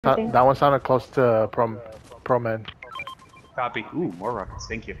That one sounded close to Pro Man. Copy. Ooh, more rockets.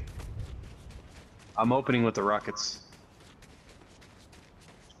 Thank you. I'm opening with the rockets.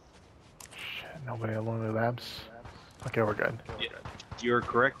 Shit, nobody along the labs. Okay, we're good. Yeah. You're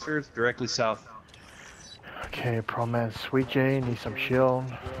correct, sir. It's directly south. Okay, Pro Man, Sweet J needs some shield.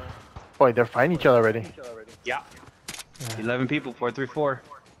 Boy, they're fighting each other already. Yeah. 11 people, 434.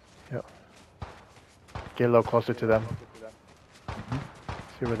 Yep. Get a little closer to them.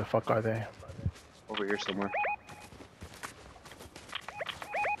 See where the fuck are they? Over here somewhere.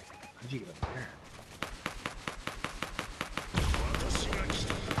 How'd you get up there?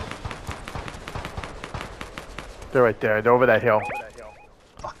 They're right there. They're over that hill.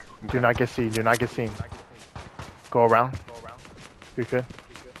 Fuck. Do not get seen. Do not get seen. Go around. You could.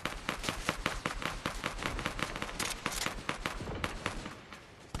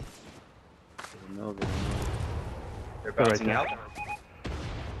 They're bouncing right out.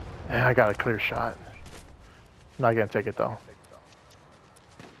 Yeah, I got a clear shot. Not gonna take it though.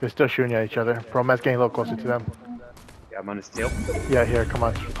 They're still shooting at each other. Pro Man's getting a little closer to them. Yeah, I'm on his tail. Yeah, here, come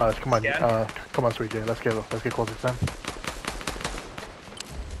on, come on, Yeah. come on, Sweet J. Let's get closer to them.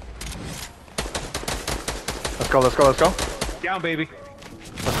 Let's go. Down, baby.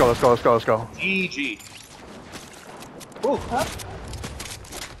 Let's go. GG. Ooh.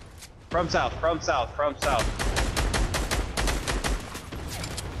 From south.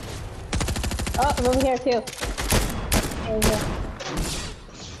 Oh, I'm over here too. Over here.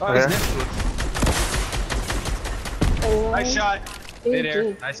 Oh, he's next to us. Nice shot. Mid-air.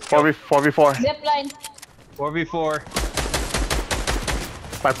 Nice kill. 4v4. Zipline. 4v4.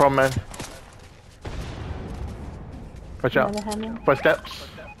 By Pro Man. Watch out. Another hammer. Footsteps.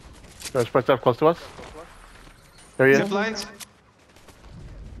 There's footsteps close to us. There he is. Zip lines.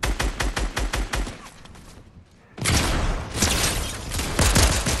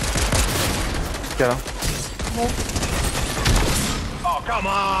 Get him. Oh, come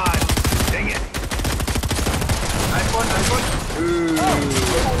on! Dang it! Nice one. Ooh.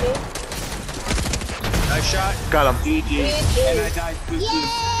 Nice shot. Got him. GG.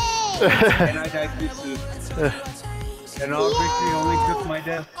 And I died too soon. And all victory only took my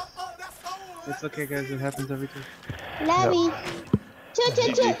death. It's okay, guys. It happens every time. Love you.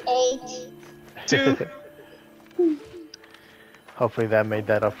 2. Hopefully that made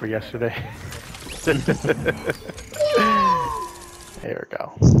that up for yesterday. There we go.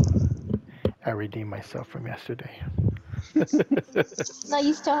 I redeemed myself from yesterday. No,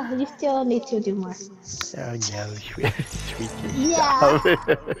 you still need to do more. Oh no, sweet. Yeah.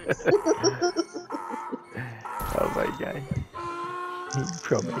 Oh my god.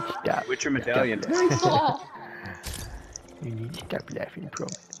 Pro Man, stop. What's your medallion? You need to stop laughing, Pro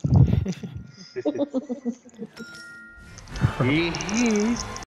Man.